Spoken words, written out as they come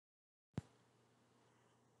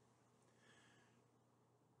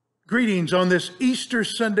Greetings on this Easter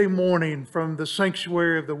Sunday morning from the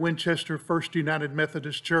sanctuary of the Winchester First United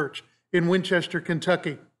Methodist Church in Winchester,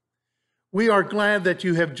 Kentucky. We are glad that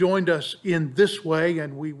you have joined us in this way,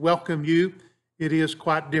 and we welcome you. It is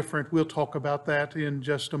quite different. We'll talk about that in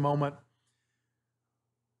just a moment.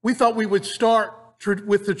 We thought we would start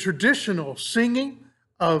with the traditional singing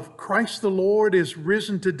of Christ the Lord is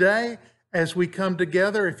risen today as we come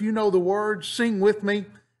together. If you know the words, sing with me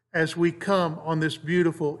as we come on this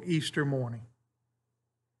beautiful Easter morning.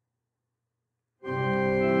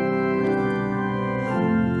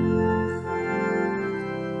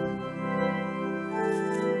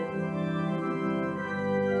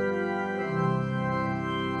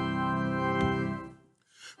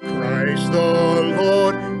 Christ the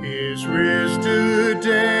Lord is risen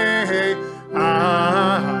today. Hallelujah.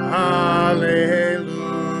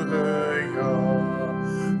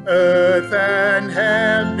 Earth and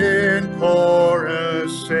heaven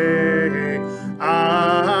chorus say,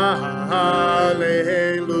 Hallelujah.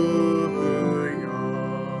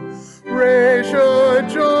 Raise your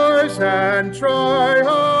joys and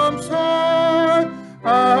triumphs high.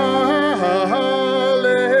 Hallelujah.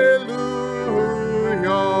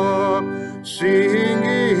 Sing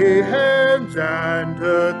ye heavens and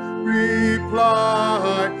earth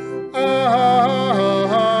reply.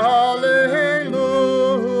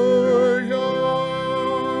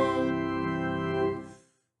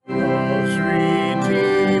 Love's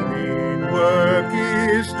redeeming work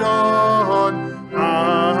is done.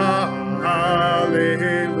 Hallelujah.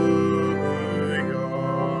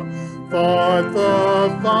 Fought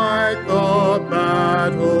the fight, the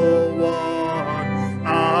battle won.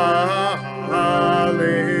 Hallelujah.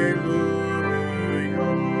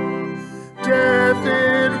 Death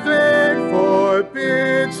in vain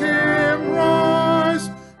forbids him rise.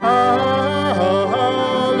 Hallelujah.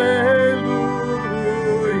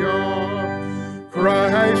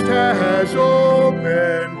 Christ has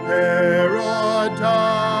opened paradise.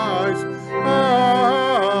 Hallelujah.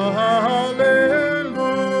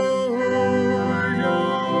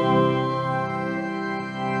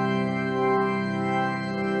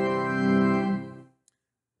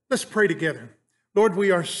 Let's pray together. Lord,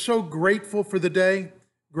 we are so grateful for the day,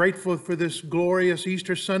 grateful for this glorious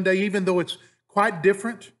Easter Sunday, even though it's quite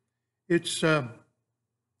different. It's at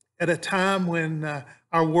a time when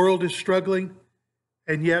our world is struggling,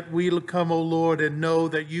 and yet we come, O Lord, and know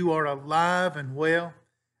that you are alive and well,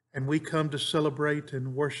 and we come to celebrate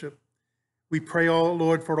and worship. We pray, oh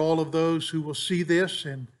Lord, for all of those who will see this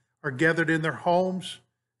and are gathered in their homes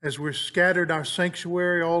as we're scattered our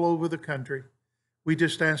sanctuary all over the country. We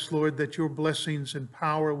just ask, Lord, that your blessings and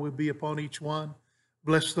power will be upon each one.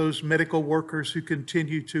 Bless those medical workers who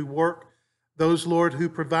continue to work, those, Lord, who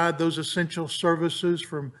provide those essential services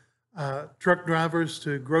from truck drivers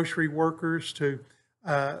to grocery workers to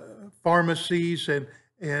pharmacies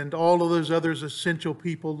and all of those others essential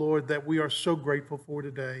people, Lord, that we are so grateful for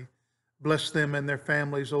today. Bless them and their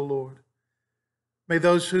families, O Lord. May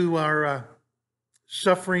those who are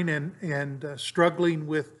suffering and struggling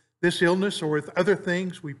with this illness or with other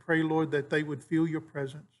things, we pray, Lord, that they would feel your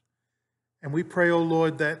presence. And we pray, O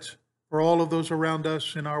Lord, that for all of those around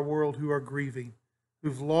us in our world who are grieving,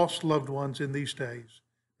 who've lost loved ones in these days,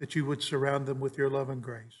 that you would surround them with your love and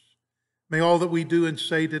grace. May all that we do and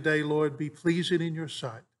say today, Lord, be pleasing in your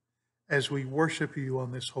sight as we worship you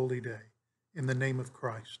on this holy day. In the name of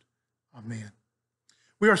Christ, amen.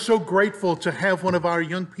 We are so grateful to have one of our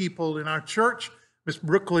young people in our church, Miss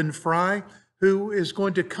Brooklyn Fry, who is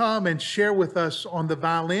going to come and share with us on the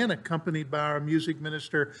violin, accompanied by our music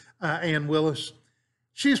minister, Ann Willis.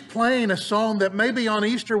 She's playing a song that maybe on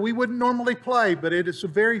Easter we wouldn't normally play, but it is a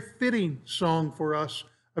very fitting song for us,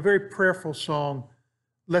 a very prayerful song,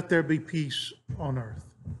 Let There Be Peace on Earth.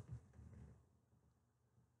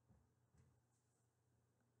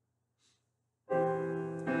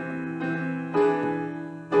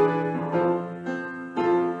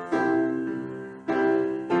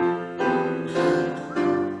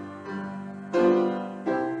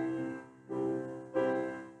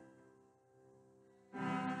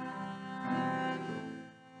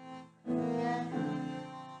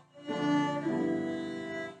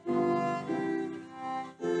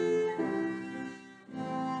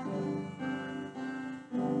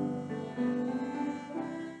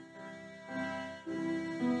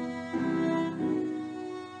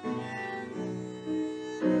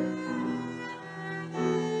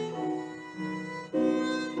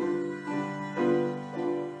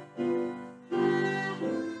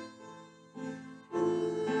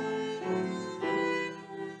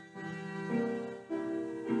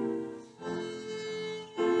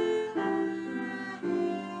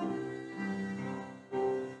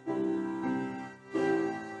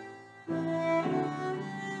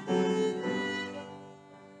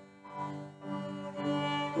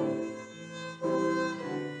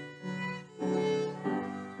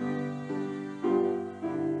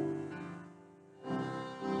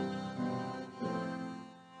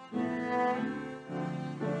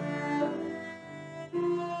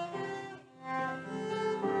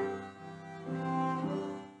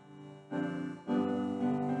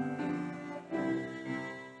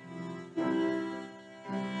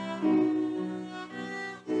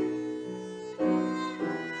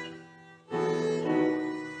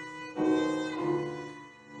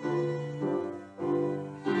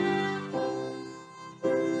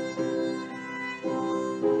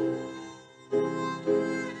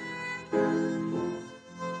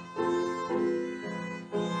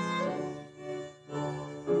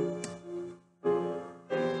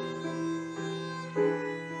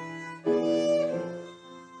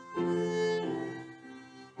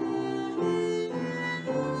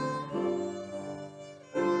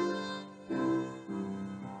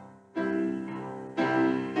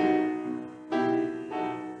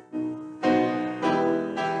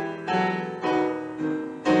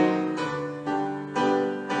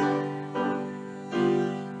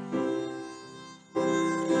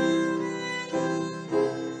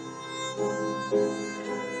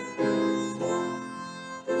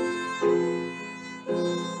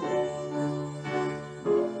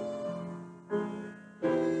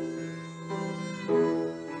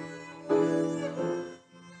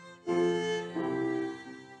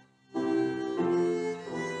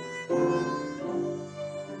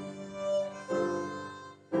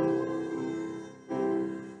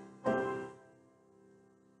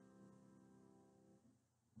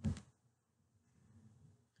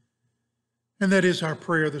 And that is our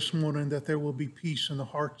prayer this morning, that there will be peace in the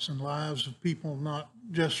hearts and lives of people, not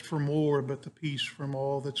just from war, but the peace from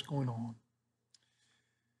all that's going on.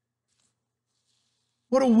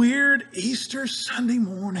 What a weird Easter Sunday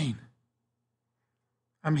morning.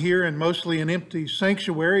 I'm here in mostly an empty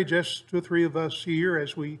sanctuary, just 2 or 3 of us here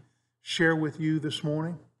as we share with you this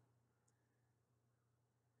morning.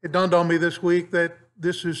 It dawned on me this week that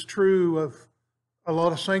this is true of a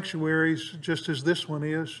lot of sanctuaries, just as this one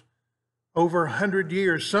is. Over 100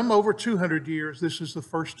 years, some over 200 years, this is the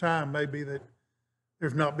first time maybe that there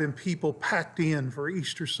have not been people packed in for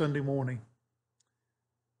Easter Sunday morning.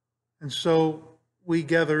 And so we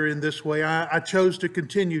gather in this way. I chose to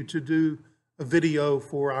continue to do a video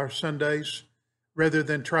for our Sundays rather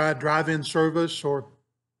than try a drive-in service or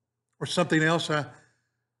something else. I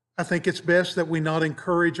think it's best that we not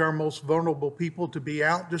encourage our most vulnerable people to be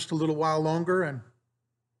out just a little while longer,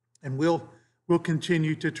 and we'll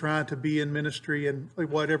continue to try to be in ministry in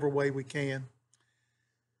whatever way we can.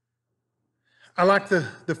 I like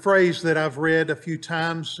the phrase that I've read a few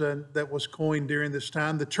times that was coined during this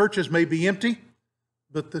time. The churches may be empty,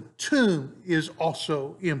 but the tomb is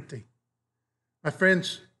also empty. My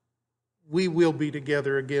friends, we will be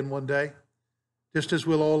together again one day, just as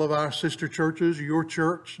will all of our sister churches, your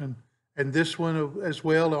church, and this one as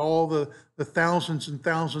well, all the thousands and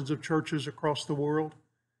thousands of churches across the world.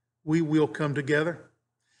 We will come together.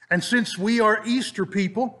 And since we are Easter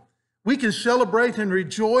people, we can celebrate and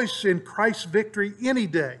rejoice in Christ's victory any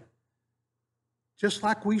day, just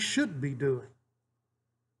like we should be doing.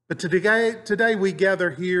 But today we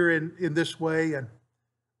gather here in this way, and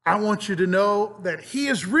I want you to know that He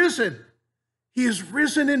is risen. He is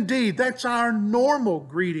risen indeed. That's our normal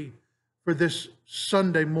greeting for this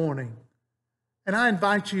Sunday morning. And I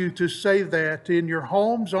invite you to say that in your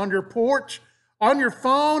homes, on your porch, on your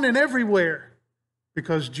phone, and everywhere,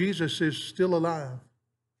 because Jesus is still alive.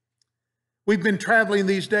 We've been traveling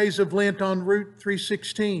these days of Lent on Route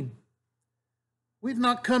 316. We've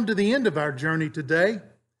not come to the end of our journey today.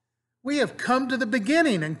 We have come to the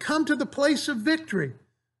beginning and come to the place of victory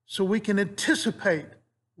so we can anticipate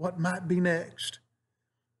what might be next.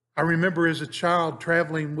 I remember as a child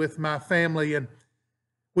traveling with my family, and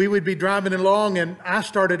we would be driving along, and I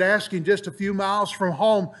started asking just a few miles from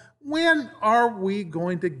home, when are we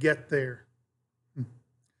going to get there?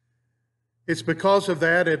 It's because of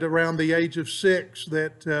that, at around the age of 6,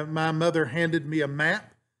 that my mother handed me a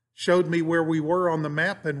map, showed me where we were on the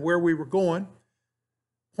map and where we were going,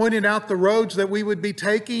 pointed out the roads that we would be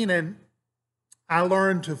taking, and I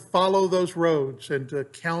learned to follow those roads and to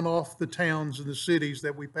count off the towns and the cities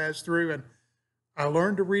that we passed through, and I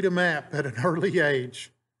learned to read a map at an early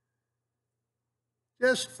age.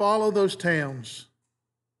 Just follow those towns.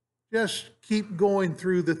 Just keep going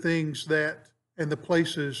through the things and the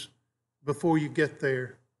places before you get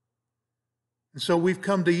there. And so we've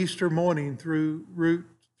come to Easter morning through Route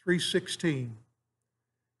 316.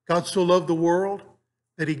 God so loved the world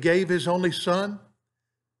that He gave His only Son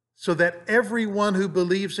so that everyone who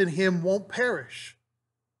believes in Him won't perish,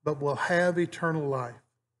 but will have eternal life.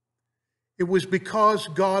 It was because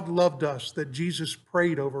God loved us that Jesus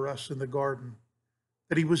prayed over us in the garden,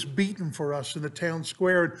 that He was beaten for us in the town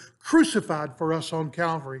square and crucified for us on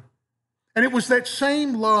Calvary. And it was that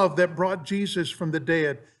same love that brought Jesus from the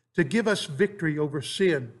dead to give us victory over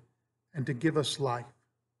sin and to give us life.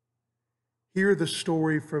 Hear the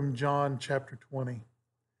story from John chapter 20.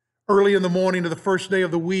 Early in the morning of the first day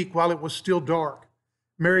of the week, while it was still dark,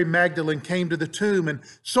 Mary Magdalene came to the tomb and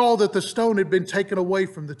saw that the stone had been taken away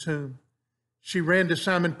from the tomb. She ran to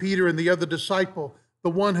Simon Peter and the other disciple, the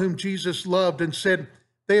one whom Jesus loved, and said,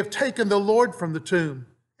 "They have taken the Lord from the tomb,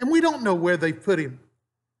 and we don't know where they put Him."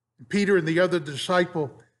 And Peter and the other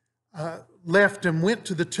disciple left and went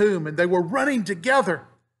to the tomb, and they were running together.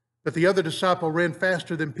 But the other disciple ran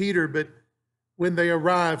faster than Peter, but when they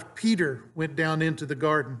arrived, Peter went down into the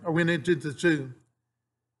garden, or went into the tomb.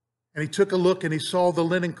 And he took a look and he saw the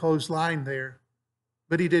linen clothes lying there,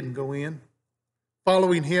 but he didn't go in.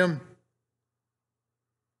 Following him,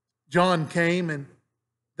 John came, and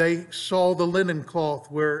they saw the linen cloth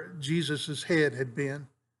where Jesus' head had been.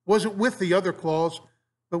 It wasn't with the other cloths,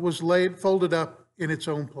 but was folded up in its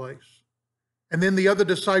own place. And then the other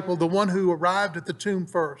disciple, the one who arrived at the tomb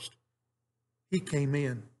first, he came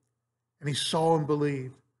in. And he saw and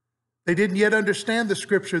believed. They didn't yet understand the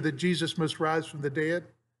scripture that Jesus must rise from the dead.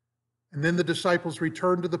 And then the disciples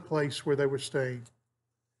returned to the place where they were staying.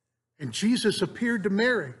 And Jesus appeared to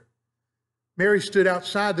Mary. Mary stood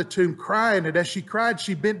outside the tomb crying, and as she cried,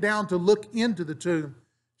 she bent down to look into the tomb.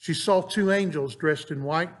 She saw 2 angels dressed in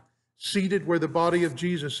white, seated where the body of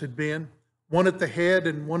Jesus had been, one at the head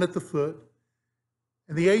and one at the foot.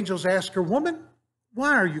 And the angels asked her, "Woman,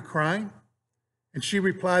 why are you crying?" And she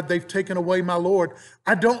replied, "They've taken away my Lord.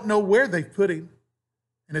 I don't know where they've put him."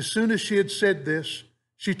 And as soon as she had said this,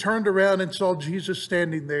 she turned around and saw Jesus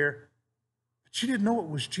standing there. But she didn't know it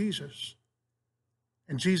was Jesus.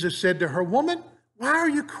 And Jesus said to her, "Woman, why are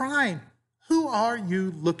you crying? Who are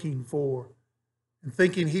you looking for?" And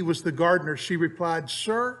thinking he was the gardener, she replied,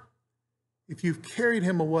 "Sir, if you've carried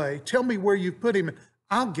him away, tell me where you've put him, and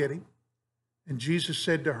I'll get him." And Jesus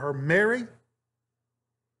said to her, "Mary."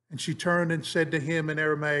 And she turned and said to him in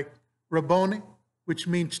Aramaic, "Rabboni," which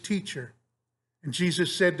means teacher. And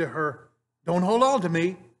Jesus said to her, "Don't hold on to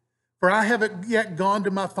me, for I haven't yet gone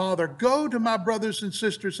to my Father. Go to my brothers and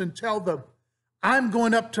sisters and tell them, I'm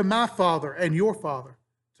going up to my Father and your Father,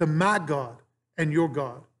 to my God and your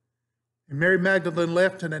God." And Mary Magdalene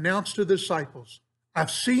left and announced to the disciples,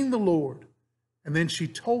 "I've seen the Lord." And then she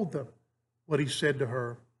told them what he said to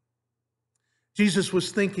her. Jesus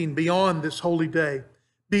was thinking beyond this holy day,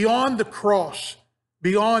 beyond the cross,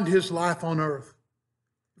 beyond his life on earth.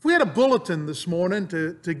 If we had a bulletin this morning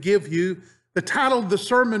to give you, the title of the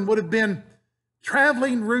sermon would have been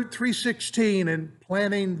Traveling Route 316 and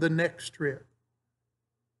Planning the Next Trip.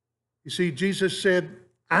 You see, Jesus said,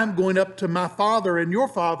 "I'm going up to my Father and your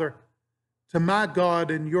Father, to my God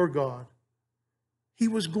and your God." He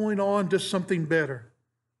was going on to something better,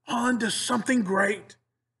 on to something great.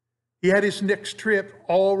 He had his next trip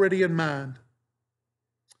already in mind.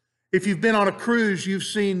 If you've been on a cruise, you've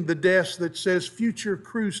seen the desk that says future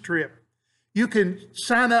cruise trip. You can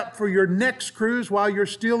sign up for your next cruise while you're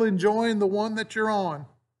still enjoying the one that you're on.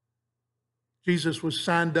 Jesus was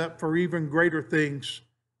signed up for even greater things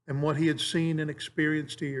than what he had seen and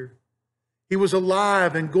experienced here. He was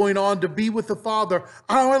alive and going on to be with the Father,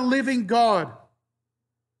 our living God.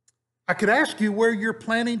 I could ask you where you're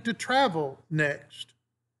planning to travel next,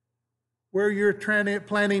 where you're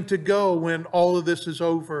planning to go when all of this is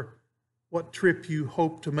over, what trip you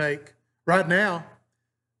hope to make. Right now,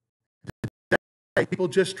 people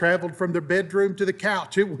just traveled from their bedroom to the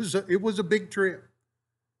couch. It was a big trip.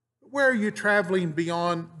 Where are you traveling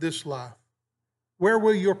beyond this life? Where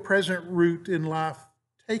will your present route in life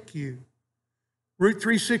take you? Route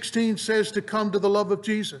 316 says to come to the love of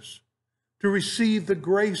Jesus, to receive the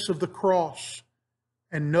grace of the cross,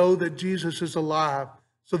 and know that Jesus is alive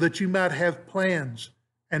so that you might have plans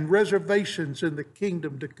and reservations in the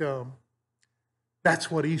kingdom to come.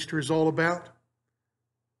 That's what Easter is all about.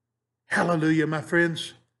 Hallelujah, my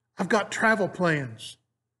friends. I've got travel plans.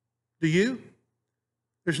 Do you?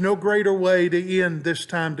 There's no greater way to end this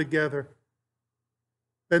time together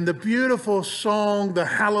than the beautiful song, the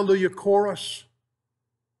Hallelujah Chorus.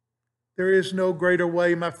 There is no greater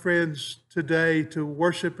way, my friends, today to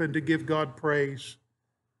worship and to give God praise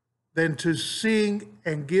than to sing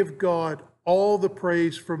and give God all the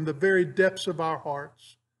praise from the very depths of our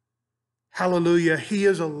hearts. Hallelujah. He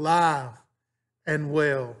is alive and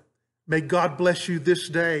well. May God bless you this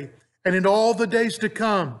day and in all the days to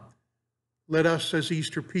come. Let us as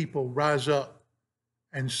Easter people rise up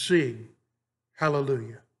and sing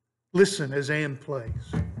hallelujah. Listen as Ann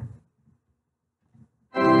plays.